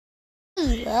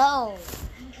Hello.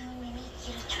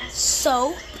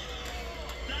 So,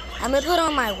 I'm gonna put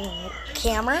on my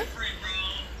camera,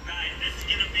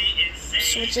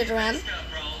 switch it around.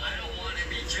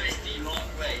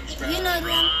 You know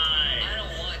them.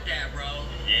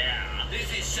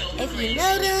 If you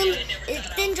know them,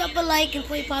 then drop a like and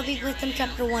play Poppy with them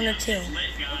chapter 1 or 2.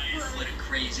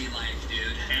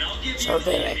 So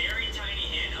Derek,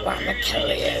 what I'm gonna tell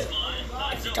you,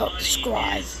 if you don't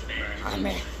subscribe,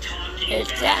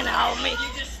 it's gonna me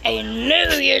a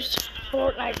New Year's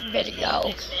Fortnite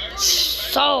video,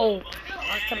 so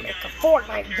I can make a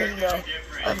Fortnite video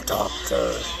of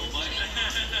Doctor.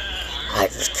 I'm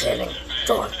just kidding,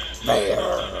 Dark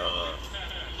Vader.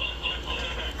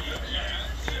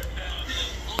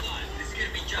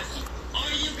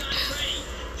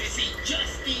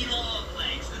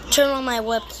 Turn on my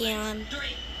webcam.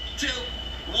 3, 2,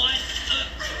 1.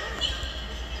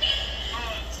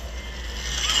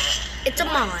 It's a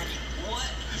mod.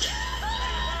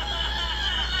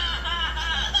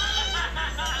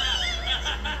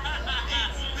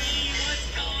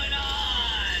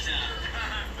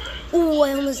 Ooh,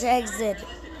 I almost exited.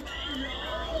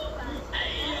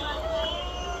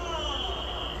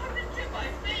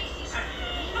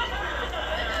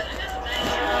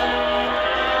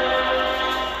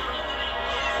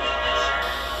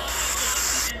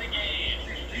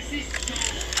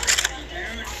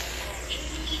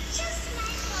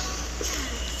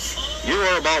 You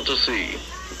are about to see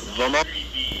the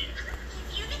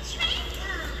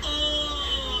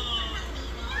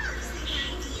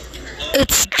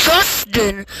It's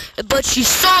Justin, but she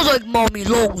sounds like Mommy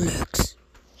Longlegs.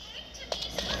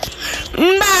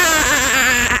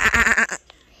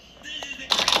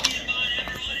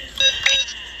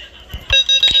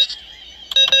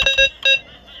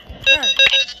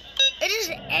 It is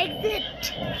exit.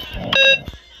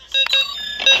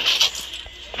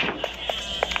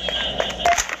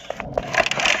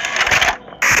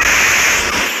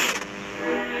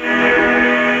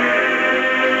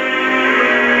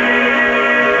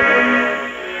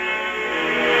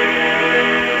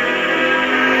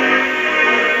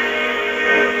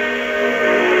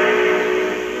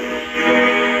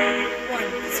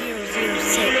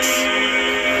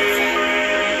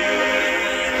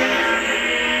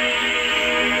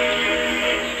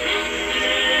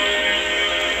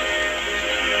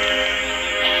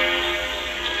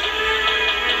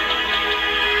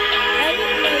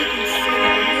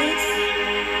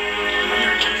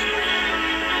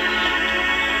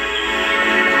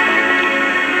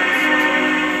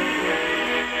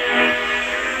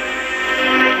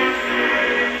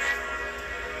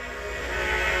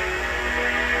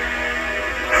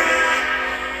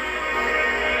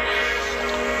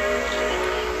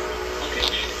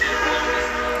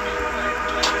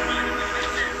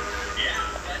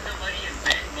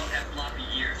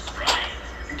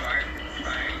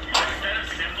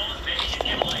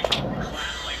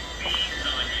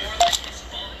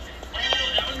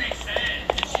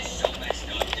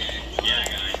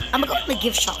 I'm gonna go to the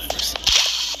gift shop first.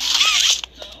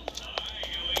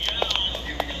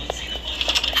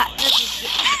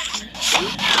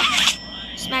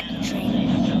 Smack the train.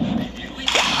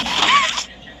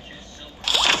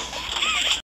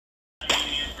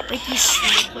 Ricky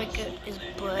slipped like his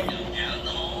butt.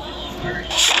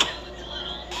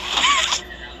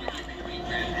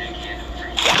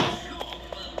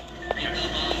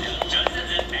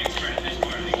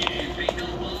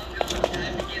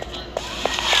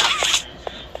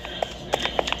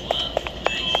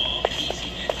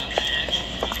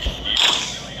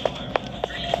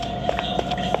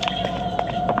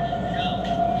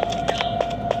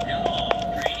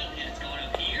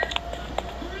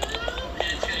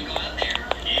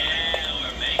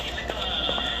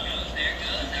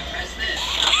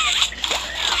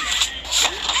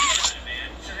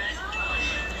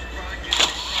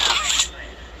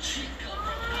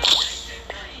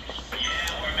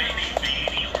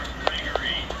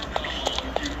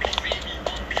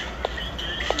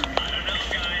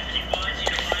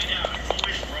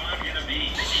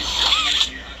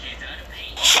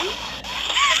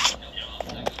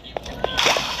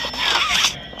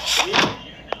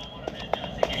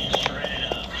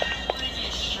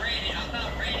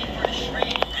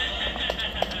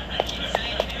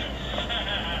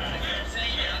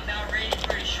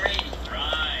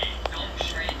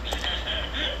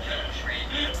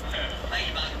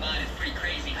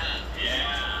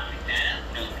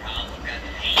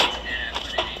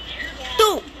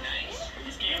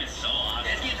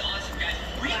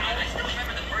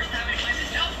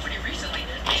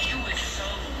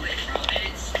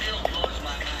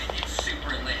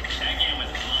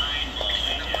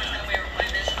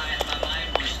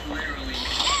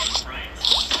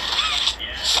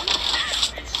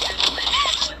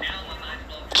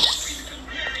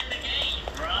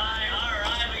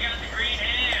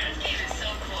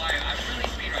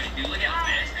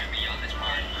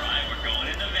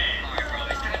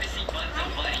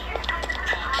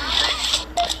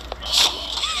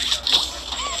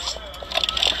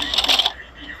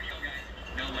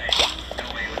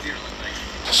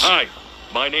 Hi,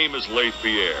 my name is Leith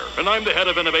Pierre, and I'm the head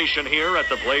of innovation here at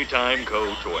the Playtime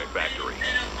Co. Toy Factory.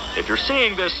 If you're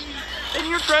seeing this, then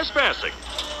you're trespassing.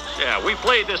 Yeah, we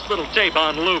play this little tape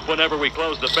on loop whenever we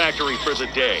close the factory for the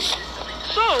day.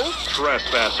 So,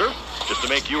 trespasser, just to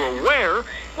make you aware,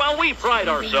 while we pride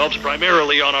ourselves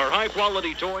primarily on our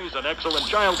high-quality toys and excellent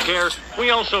child care, we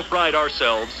also pride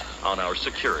ourselves on our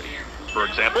security. For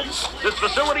example, this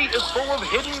facility is full of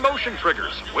hidden motion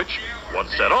triggers, which,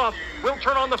 once set off, will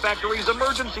turn on the factory's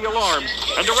emergency alarms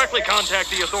and directly contact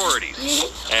the authorities.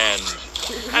 And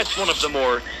that's one of the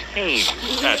more tame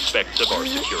aspects of our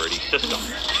security system.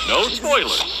 No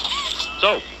spoilers.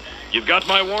 So, you've got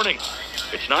my warning.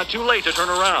 It's not too late to turn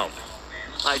around.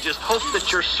 I just hope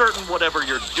that you're certain whatever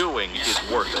you're doing is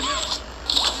worth it.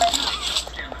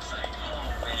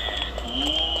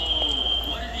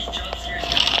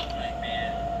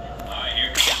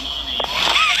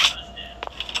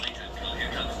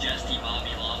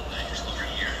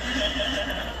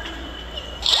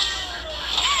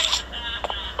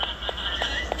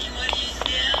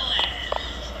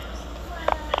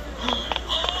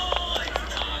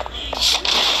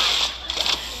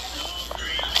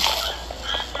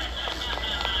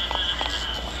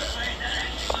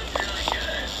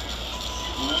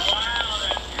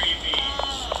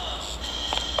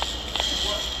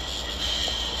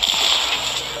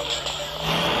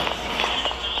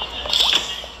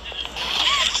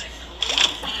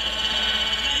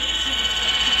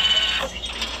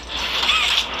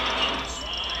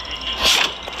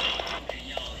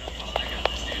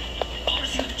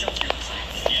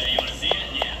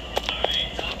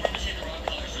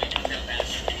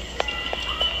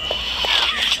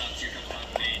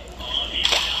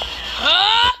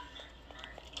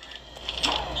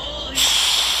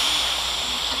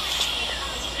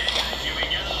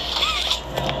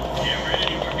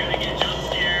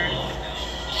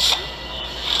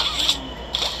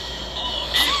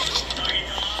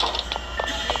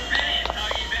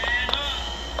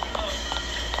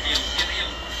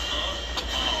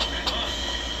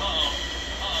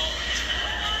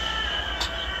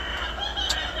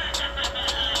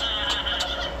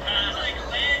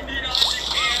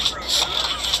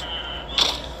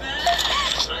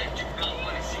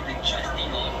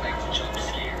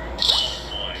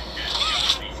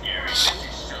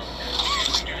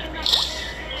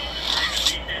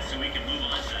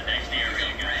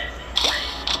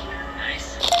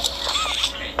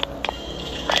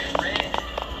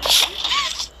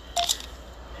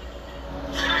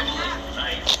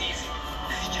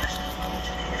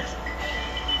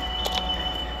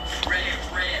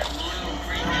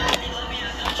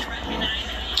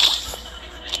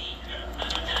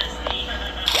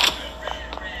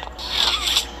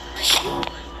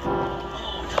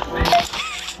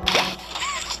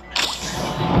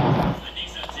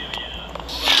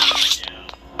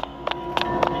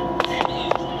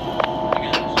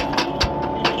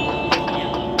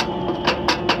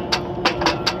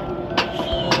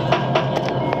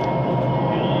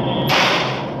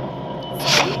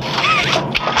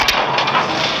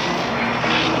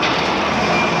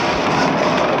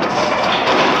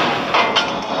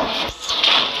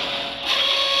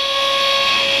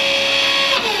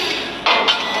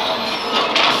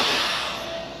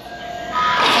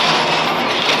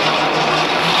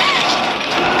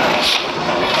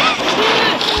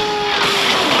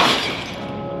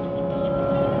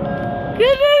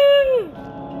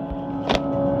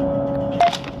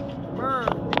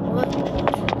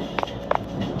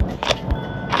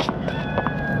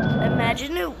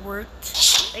 Imagine it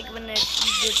worked. Like when you did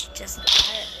just did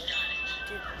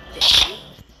this.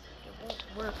 It won't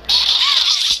work.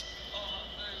 This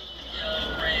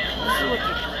is what you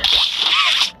do.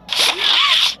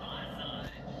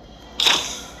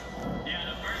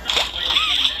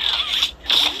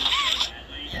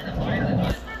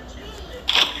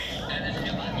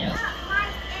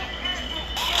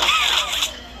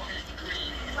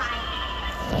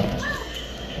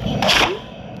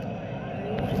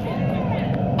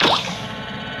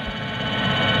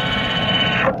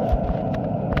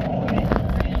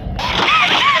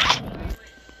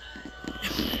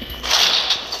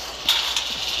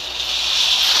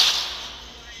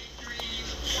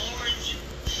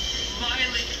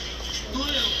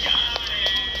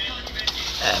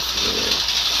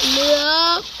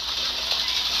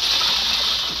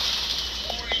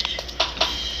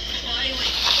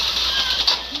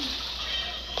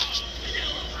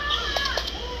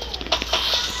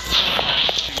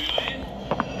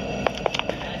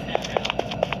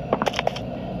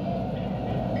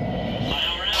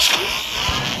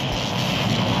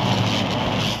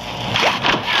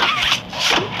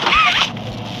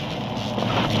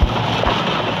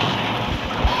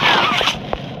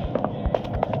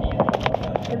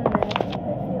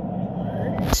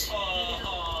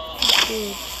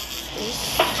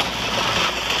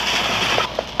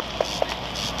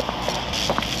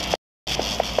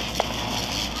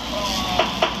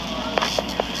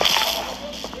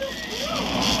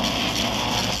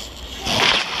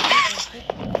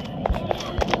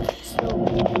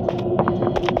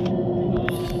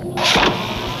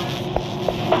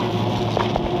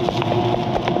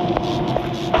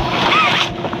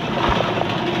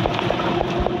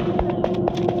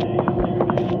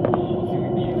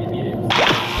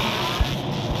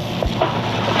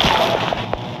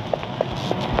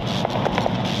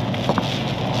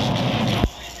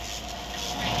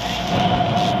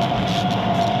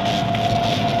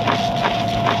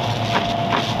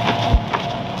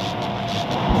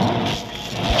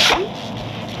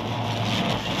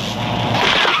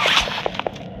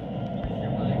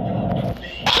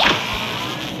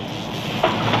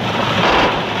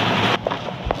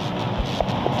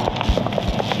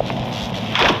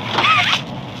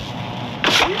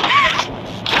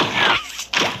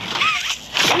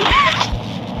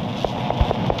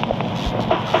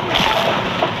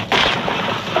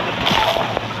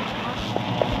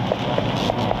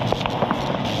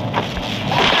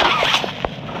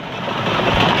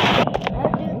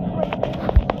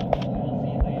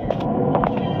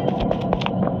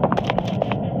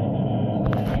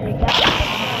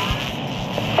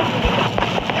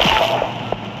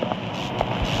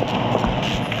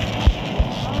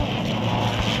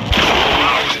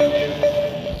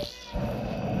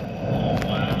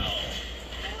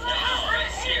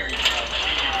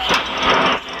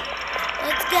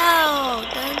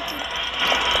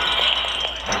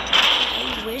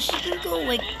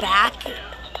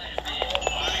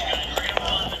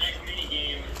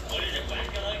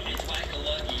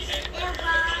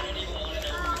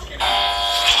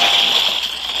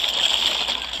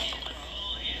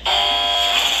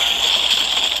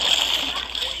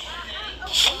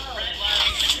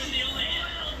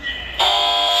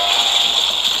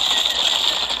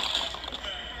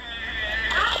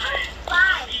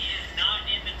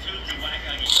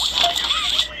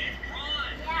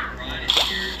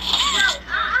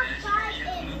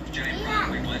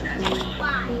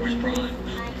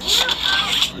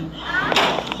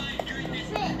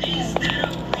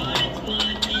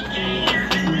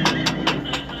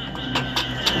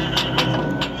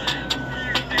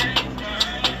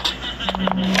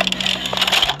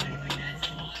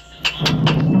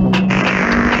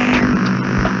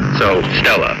 So,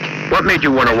 Stella, what made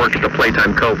you want to work at the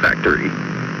Playtime Co. factory?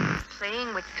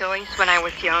 Playing with toys when I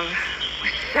was young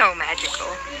was so magical.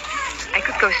 I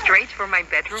could go straight from my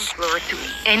bedroom floor to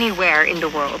anywhere in the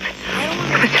world.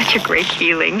 It was such a great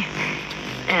feeling.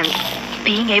 And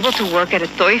being able to work at a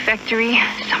toy factory,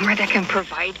 somewhere that can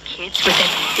provide kids with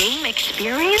that same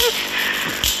experience,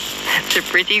 that's a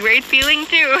pretty great feeling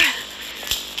too.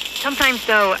 Sometimes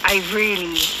though, I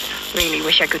really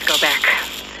wish I could go back.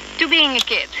 To being a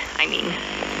kid, I mean.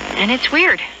 And it's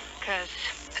weird, because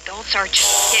adults are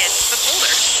just kids, but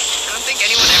older. I don't think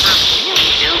anyone ever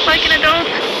really feels like an adult.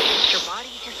 Your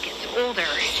body just gets older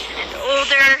and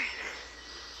older,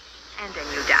 and then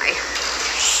you die.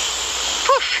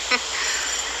 Poof!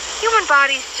 Human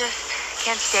bodies just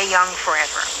can't stay young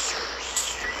forever.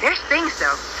 There's things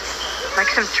though, like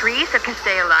some trees that can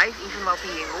stay alive even while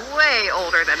being way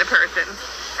older than a person.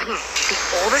 I mean, the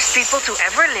oldest people to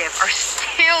ever live are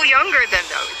still younger than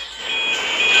those.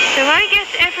 So I guess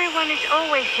everyone is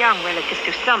always young relative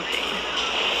to something,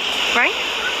 right?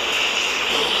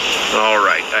 All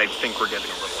right, I think we're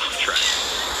getting a little off track.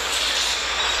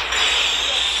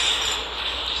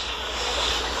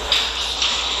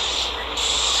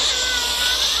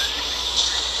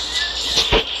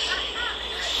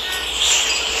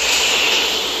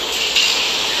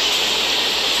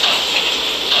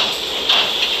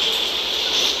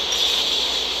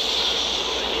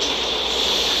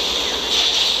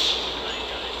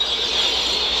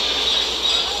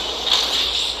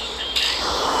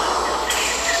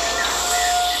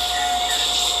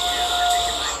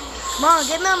 Come on,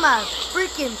 get me on my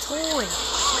freaking toy.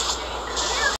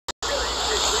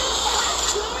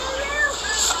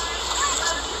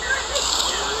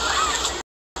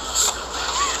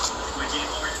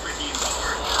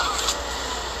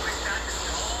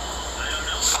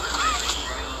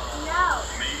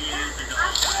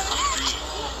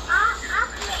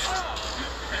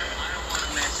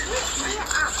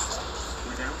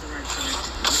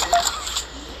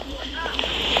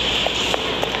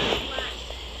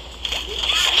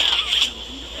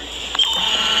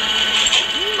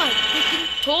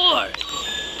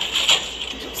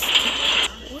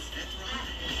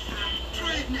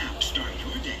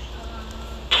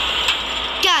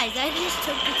 Guys, I just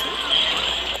took the toy.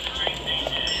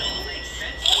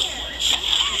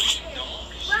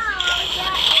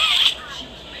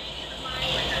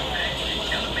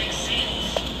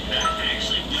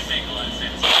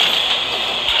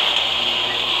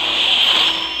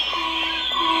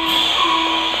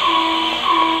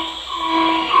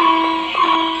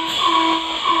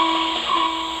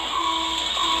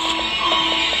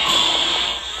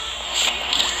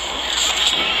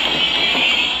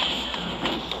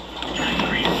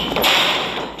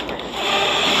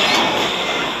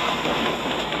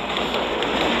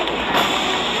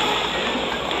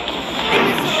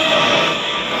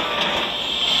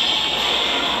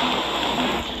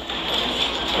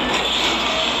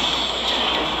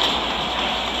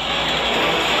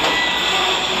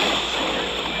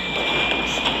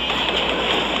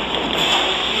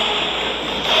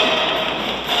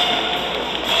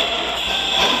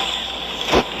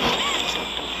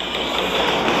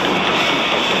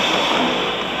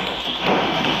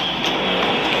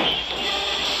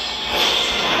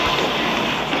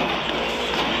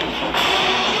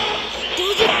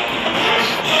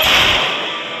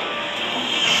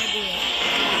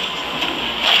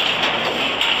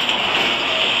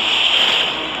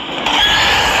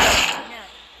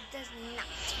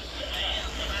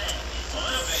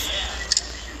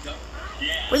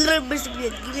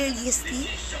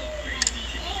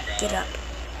 Get up.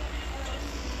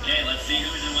 Okay, let's see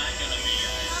who's the whack gonna be.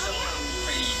 It's so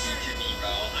crazy to me,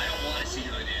 bro. I don't want to see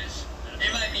who it is.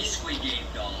 It might be Squid Game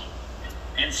Doll.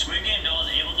 And Squid Game Doll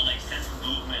is able to like sense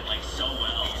movement like so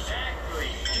well. Exactly.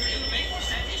 Dude, it would make more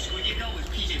sense if Squid Game Doll was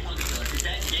PJ Punkadilla, because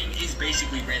that game is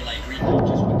basically red light, green light,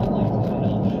 just with the lights going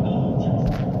on.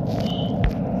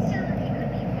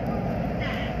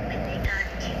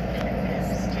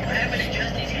 What happened to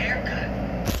Justy's haircut?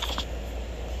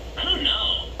 I don't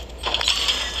know.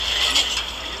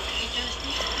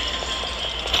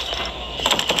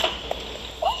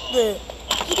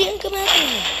 He didn't come after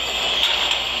me.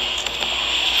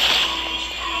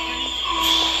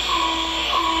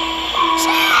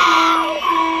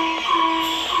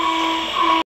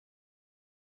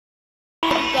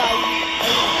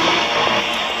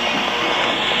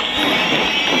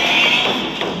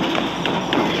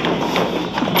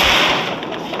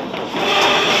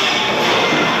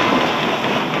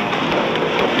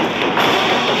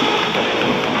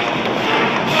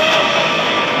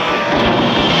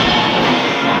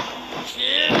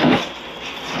 Yeah.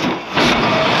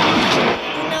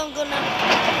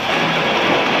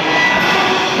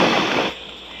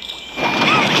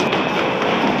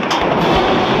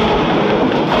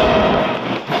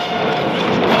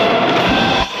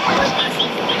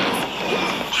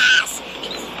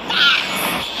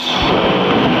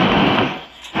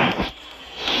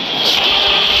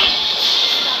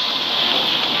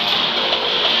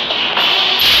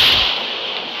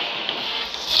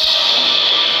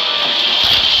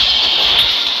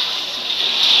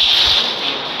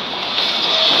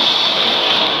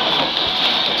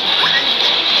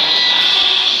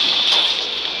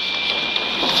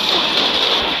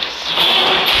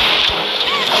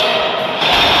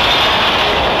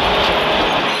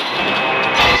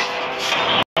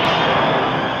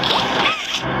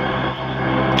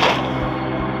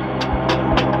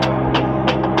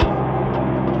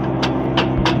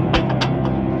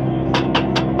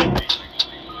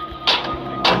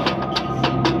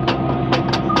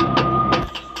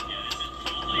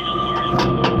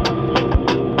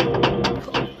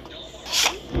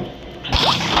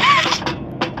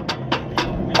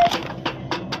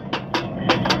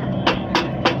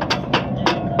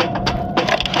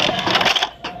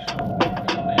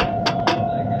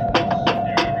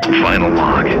 final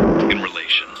log. In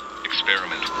relation,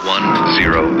 experiment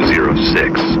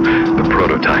 1006, the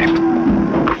prototype.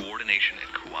 Coordination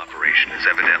and cooperation is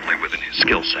evidently within his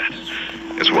skill set,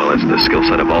 as well as the skill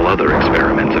set of all other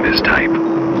experiments of his type.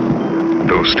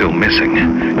 Though still missing,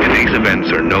 and these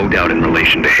events are no doubt in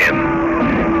relation to him.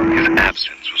 His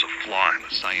absence was a flaw in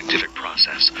the scientific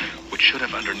process, which should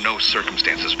have under no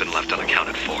circumstances been left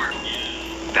unaccounted for.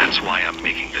 That's why I'm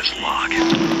making this log,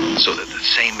 so that the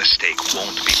same mistake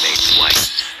won't be made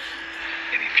twice.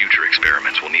 Any future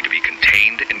experiments will need to be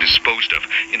contained and disposed of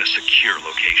in a secure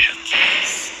location.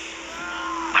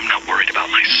 I'm not worried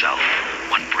about myself.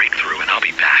 One breakthrough and I'll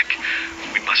be back.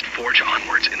 We must forge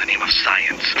onwards in the name of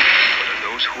science,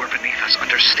 whether those who are beneath us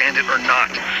understand it or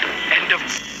not. End of...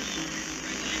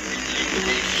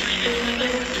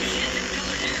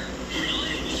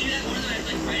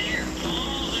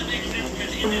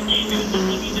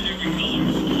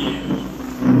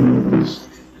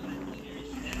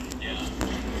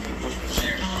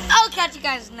 I'll catch you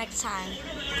guys next time.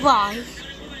 Bye.